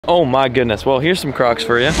Oh my goodness, well here's some Crocs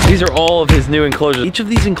for you. These are all of his new enclosures. Each of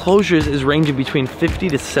these enclosures is ranging between $50,000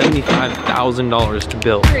 to $75,000 to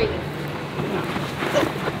build.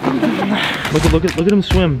 Look at him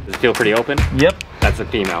swim. Does it feel pretty open? Yep. That's a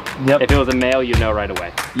female. Yep. If it was a male, you'd know right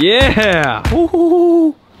away. Yeah!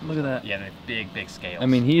 Ooh, look at that. Yeah, they're big scales. I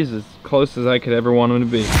mean, he's as close as I could ever want him to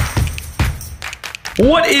be.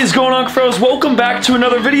 What is going on, Cuffros? Welcome back to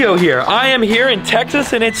another video here. I am here in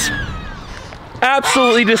Texas and it's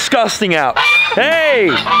absolutely disgusting out. Hey!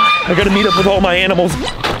 I gotta meet up with all my animals.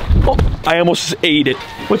 Oh, I almost just ate it.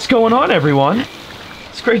 What's going on, everyone?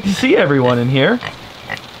 It's great to see everyone in here.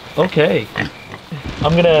 Okay.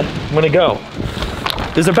 I'm gonna go.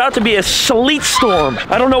 There's about to be a sleet storm.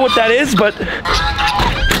 I don't know what that is, but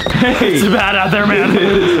hey, it's bad out there, man.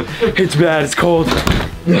 It's bad, it's cold.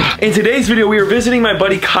 In today's video, we are visiting my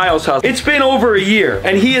buddy Kyle's house. It's been over a year,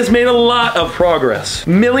 and he has made a lot of progress.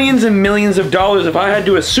 Millions and millions of dollars. If I had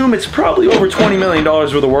to assume, it's probably over $20 million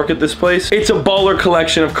worth of work at this place. It's a baller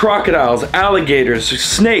collection of crocodiles, alligators,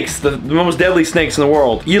 snakes, the most deadly snakes in the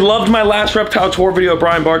world. You loved my last reptile tour video at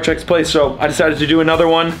Brian Barczyk's place, so I decided to do another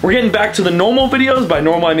one. We're getting back to the normal videos. By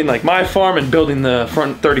normal, I mean like my farm and building the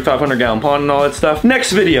front 3,500 gallon pond and all that stuff.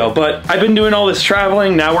 Next video, but I've been doing all this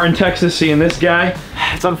traveling. Now we're in Texas seeing this guy.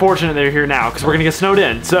 It's unfortunate they're here now because we're gonna get snowed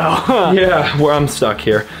in, so. Yeah, well, I'm stuck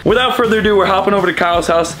here. Without further ado, we're hopping over to Kyle's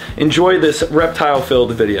house. Enjoy this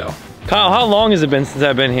reptile-filled video. Kyle, how long has it been since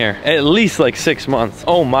I've been here? At least like 6 months.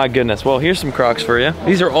 Oh my goodness. Well, here's some Crocs for you.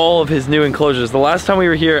 These are all of his new enclosures. The last time we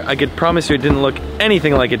were here, I could promise you it didn't look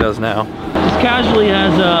anything like it does now. This casually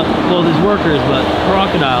has, well, these workers, but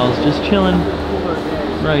crocodiles just chilling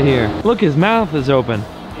right here. Look, his mouth is open.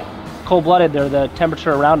 Cold-blooded, they're the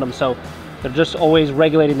temperature around them, so they're just always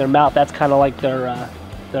regulating their mouth. That's kind of like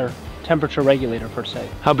their temperature regulator per se.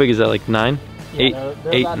 How big is that, like 9? Yeah,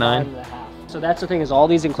 they're 8, about 9? 9.5. So that's the thing, is all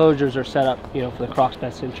these enclosures are set up, you know, for the Croc's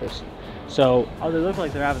best interest. So, oh, they look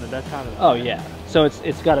like they're having the best time of it. Oh yeah. So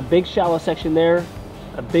it's got a big shallow section there,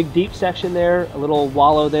 a big deep section there, a little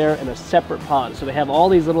wallow there, and a separate pond. So they have all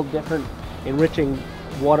these little different enriching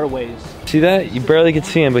waterways. See that? You barely could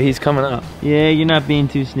see him, but he's coming up. Yeah, you're not being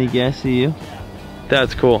too sneaky. I see you.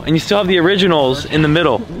 That's cool. And you still have the originals in the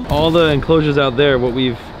middle. All the enclosures out there, what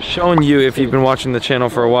we've shown you if you've been watching the channel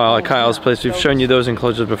for a while at Kyle's place, we've shown you those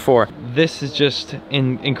enclosures before. This is just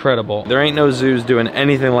incredible. There ain't no zoos doing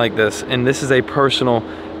anything like this, and this is a personal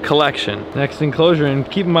collection. Next enclosure, and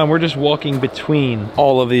keep in mind, we're just walking between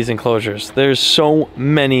all of these enclosures. There's so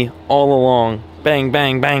many all along. Bang,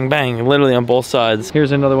 bang, bang, bang, literally on both sides.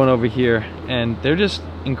 Here's another one over here, and they're just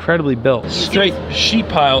incredibly built. Straight sheet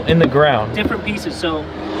pile in the ground. Different pieces, so,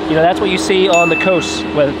 you know, that's what you see on the coast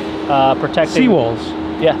with protecting... Seawalls.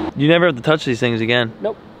 Yeah. You never have to touch these things again.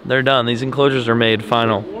 Nope. They're done. These enclosures are made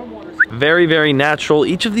final. Very, very natural.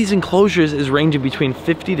 Each of these enclosures is ranging between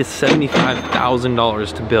 $50,000 to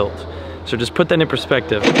 $75,000 to build. So just put that in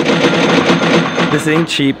perspective. This ain't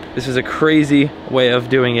cheap. This is a crazy way of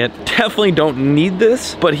doing it. Definitely don't need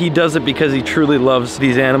this, but he does it because he truly loves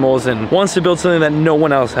these animals and wants to build something that no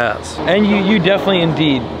one else has. And you definitely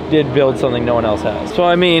indeed did build something no one else has. So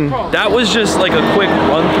I mean, that was just like a quick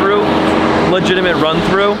run through, legitimate run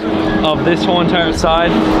through of this whole entire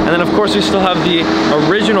side. And then of course we still have the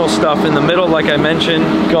original stuff in the middle, like I mentioned.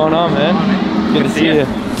 What's going on, man? Good to see you.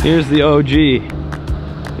 Here's the OG.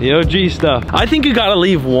 The OG stuff. I think you gotta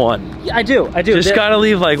leave one. Yeah, I do. Just gotta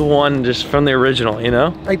leave like one just from the original, you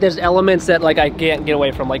know? Like there's elements that like I can't get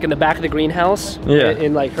away from. Like in the back of the greenhouse, yeah.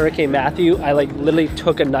 in like Hurricane Matthew, I like literally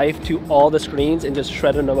took a knife to all the screens and just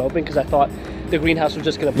shredded them open because I thought the greenhouse was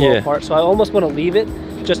just gonna blow apart. So I almost wanna leave it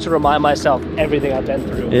just to remind myself everything I've been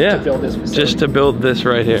through to build this facility. Just to build this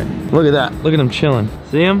right here. Look at that. Look at him chilling.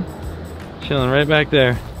 See him? Chilling right back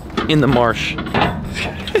there in the marsh.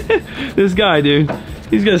 This guy, dude.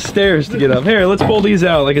 He's got stairs to get up. Here, let's pull these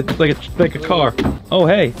out like a car. Oh,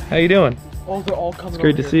 hey, how you doing? Oh, they're all coming. It's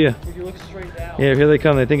great to see you. If you look straight down. Yeah, here they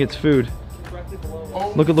come. They think it's food.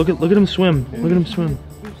 Oh. Look at him swim. Look at him swim.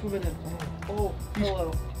 Oh,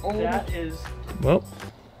 hello. Oh, that is well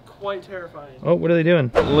quite terrifying. Oh, what are they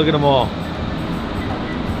doing? Look at them all.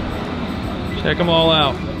 Check them all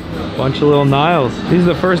out. Bunch of little Niles. These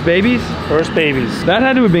are the first babies? First babies. That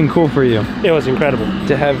had to have been cool for you. It was incredible.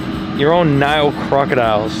 To have your own Nile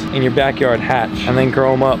crocodiles in your backyard hatch and then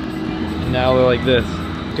grow them up. And now they're like this.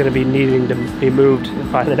 Going to be needing to be moved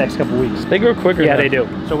by the next couple weeks. They grow quicker. Yeah, now. They do.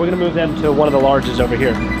 So we're going to move them to one of the larges over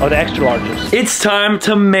here, or the extra larges. It's time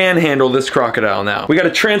to manhandle this crocodile now. We got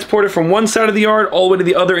to transport it from one side of the yard all the way to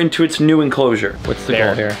the other into its new enclosure. What's the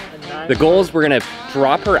goal here? The goal is we're gonna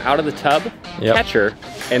drop her out of the tub, catch her,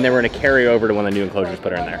 and then we're gonna carry over to one of the new enclosures,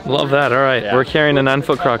 put her in there. Love that. All right, Yeah. we're carrying a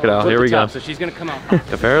 9-foot crocodile. Here we go. So she's gonna come out.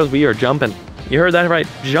 Cuffaros, we are jumping. You heard that right?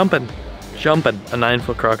 Jumping a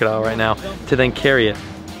 9-foot crocodile right now to then carry it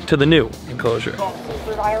to the new enclosure.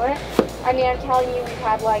 Super violent. I mean, I'm telling you, we've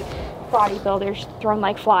had like bodybuilders thrown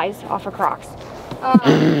like flies off of Crocs. Same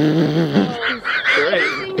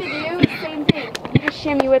thing to do, same thing. You just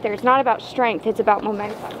shimmy with her. It's not about strength, it's about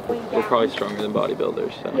momentum. We're probably stronger than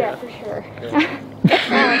bodybuilders. So. Yeah, for sure.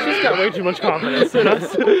 She's got way too much confidence in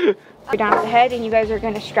us. You're down at the head and you guys are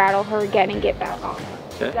going to straddle her again and get back on.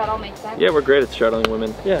 Okay. Does that all make sense? Yeah, we're great at straddling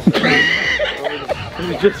women. Yeah.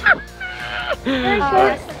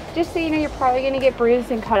 Just so you know, you're probably going to get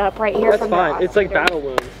bruised and cut up right here. That's from fine. the It's like hospital. battle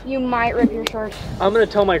wounds. You might rip your shorts. I'm gonna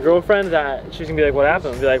tell my girlfriend that she's gonna be like, what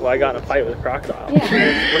happened? I'll be like, well, I got in a fight with a crocodile. Yeah.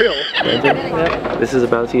 It's real. Yeah. This is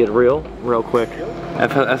about to get real quick.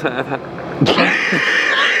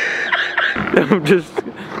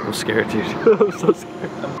 I'm scared, dude. I'm so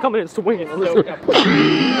scared. I'm coming in swinging.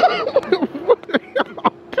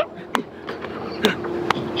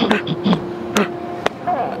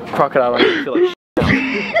 Crocodile, I feel like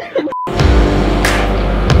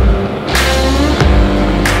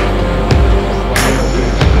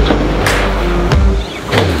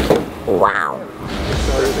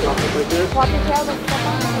Watch your tail.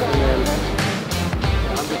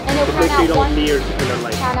 And you'll count out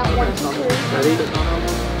one. Count out 1, 2, 3. Ready?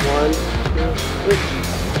 1, 2,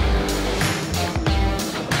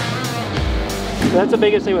 3. That's the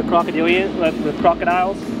biggest thing with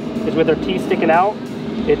crocodiles, is with their teeth sticking out. I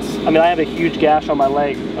mean, I have a huge gash on my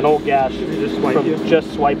leg, an old gash from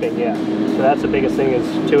just swiping, yeah. So that's the biggest thing is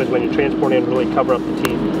when you're transporting and really cover up the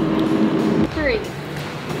teeth. 3.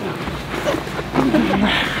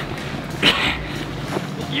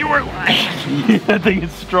 You were lying. That thing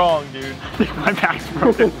is strong, dude. My back's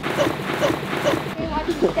broken. Okay, watch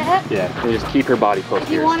your step. Yeah, and just keep her body close If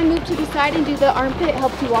to you yours. want to move to the side and do the armpit, it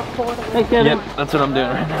helps you walk forward a little bit. Yep, that's what I'm doing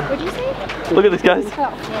right now. What'd you say? Look at this, guys.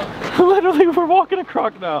 Oh. Literally, we're walking a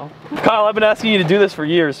crocodile. Kyle, I've been asking you to do this for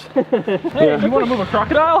years. Hey, you want to move a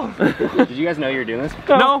crocodile? Did you guys know you were doing this?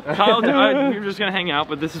 No, Kyle, we were just gonna hang out,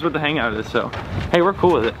 but this is what the hangout is, so. Hey, we're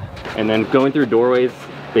cool with it. And then going through doorways,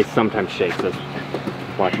 they sometimes shake, so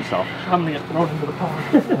watch yourself. I'm gonna get thrown into the car.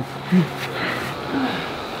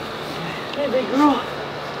 Hey, big girl.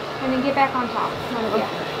 And then get back on top.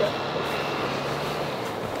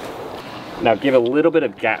 Now give a little bit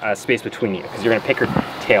of space between you, because you're gonna pick her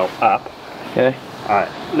tail up. Okay.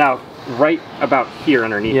 Now, right about here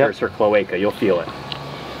underneath her is her cloaca. You'll feel it.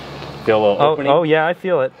 Feel a little opening? Oh yeah, I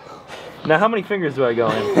feel it. Now, how many fingers do I go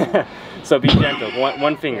in? So be gentle.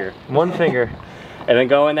 One finger. One finger. And then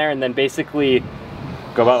go in there and then basically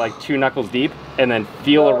go about like 2 knuckles deep and then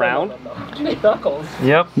feel around. 2 knuckles.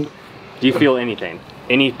 Yep. Do you feel anything?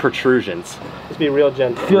 Any protrusions? Just be real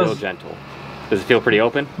gentle. Real gentle. Does it feel pretty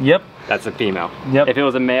open? Yep. That's a female. Yep. If it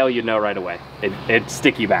was a male, you'd know right away. It'd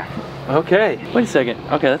stick you back. Okay. Wait a second.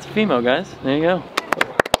 Okay, that's a female, guys. There you go.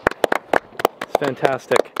 It's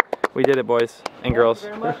fantastic. We did it, boys and girls.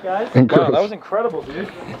 Thank you very much, guys. Wow, that was incredible, dude.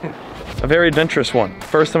 A very adventurous one.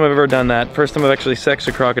 First time I've ever done that. First time I've actually sexed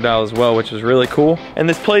a crocodile as well, which was really cool. And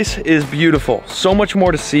this place is beautiful. So much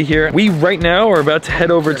more to see here. We right now are about to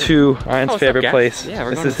head over to Ryan's favorite place. Yeah,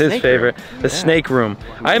 this is his favorite, the snake room.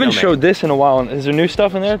 I haven't showed this in a while. Is there new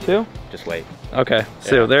stuff in there too? Just wait. Okay,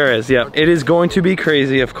 so there is, yeah. It is going to be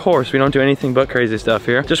crazy, of course. We don't do anything but crazy stuff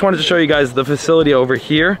here. Just wanted to show you guys the facility over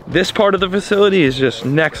here. This part of the facility is just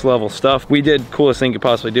next level stuff. We did coolest thing you could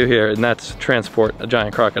possibly do here, and that's transport a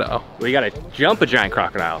giant crocodile. We gotta jump a giant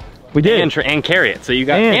crocodile. We did. And carry it, so you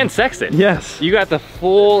got, and sex it. Yes. You got the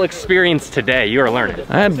full experience today. You are learning.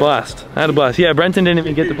 I had a blast. I had a blast. Yeah, Brenton didn't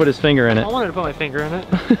even get to put his finger in it. I wanted to put my finger in it.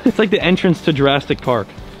 It's like the entrance to Jurassic Park.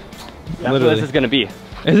 That's what this is gonna be.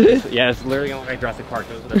 Is it? Yeah, it's literally going like Jurassic Park.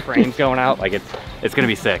 Those are the frames going out. Like it's gonna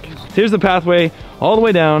be sick. Here's the pathway all the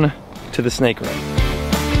way down to the snake room.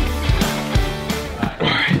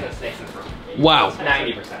 Wow.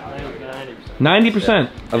 90%. 90%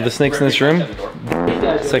 of the snakes in this room,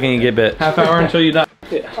 second you get bit. Half hour until you die.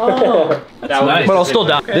 Oh. Nice. But I'll still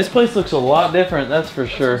die. This place looks a lot different, that's for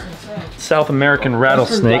sure. South American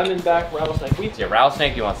rattlesnake. Diamondback rattlesnake. You see a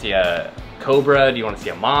rattlesnake? Do you want to see a cobra? Do you want to see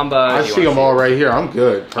a mamba? I see them all right here. I'm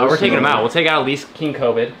good. We're taking them out. We'll take out at least king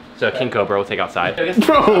cobra. So king cobra we'll take outside.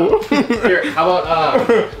 Bro. Here, how about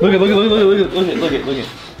Look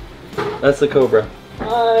at. That's the cobra.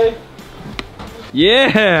 Hi.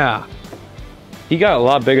 Yeah! He got a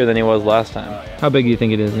lot bigger than he was last time. Oh, yeah. How big do you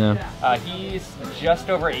think it is now? He's just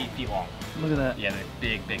over 8 feet long. Look at that. Yeah,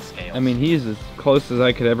 they're big scales. I mean, he's as close as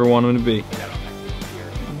I could ever want him to be.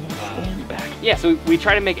 Back. Yeah, so we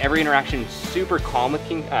try to make every interaction super calm with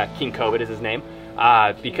King Cobra is his name,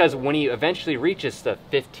 because when he eventually reaches the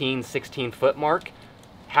 15, 16 foot mark,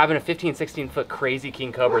 having a 15, 16 foot crazy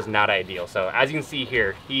King Cobra is not ideal. So as you can see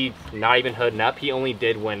here, he's not even hooding up. He only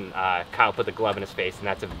did when Kyle put the glove in his face, and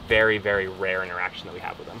that's a very, very rare interaction that we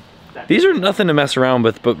have with him. These are nothing to mess around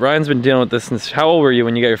with, but Ryan's been dealing with this since, how old were you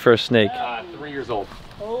when you got your first snake? 3 years old.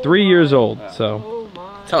 3 years old, so.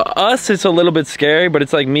 To us, it's a little bit scary, but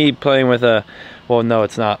it's like me playing with a, well, no,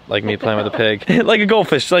 it's not like me playing with a pig. Like a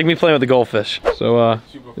goldfish, it's like me playing with a goldfish. So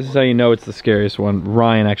this is how you know it's the scariest one.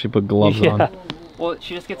 Ryan actually put gloves on. Well,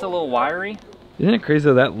 she just gets a little wiry. Isn't it crazy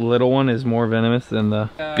that little one is more venomous than the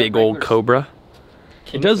big old cobra?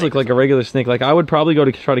 It does look like a regular snake. Like I would probably go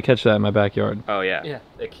to try to catch that in my backyard. Oh yeah. Yeah.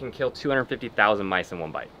 It can kill 250,000 mice in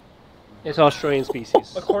one bite. It's Australian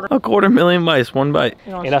species. A 250,000 mice, one bite.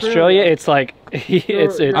 In Australia, it's like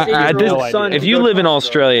if you live in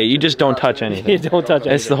Australia, you just don't touch anything. You don't touch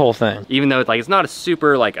anything. It's the whole thing. Even though it's not a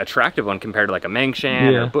super like attractive one compared to like a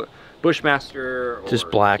Mangshan or Bushmaster or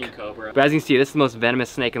just black. King Cobra. But as you can see, this is the most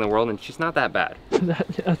venomous snake in the world, and she's not that bad.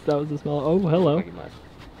 that was the smell. Oh, hello.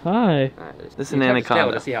 Hi. This is an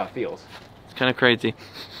anaconda. To see how it feels. It's kind of crazy.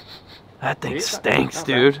 That thing stinks,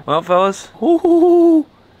 dude. Well, fellas,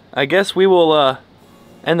 I guess we will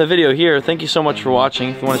end the video here. Thank you so much for watching.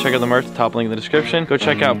 If you want to check out the merch, the top link in the description. Go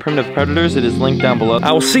check out Primitive Predators. It is linked down below.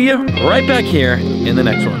 I will see you right back here in the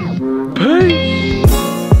next one. Peace.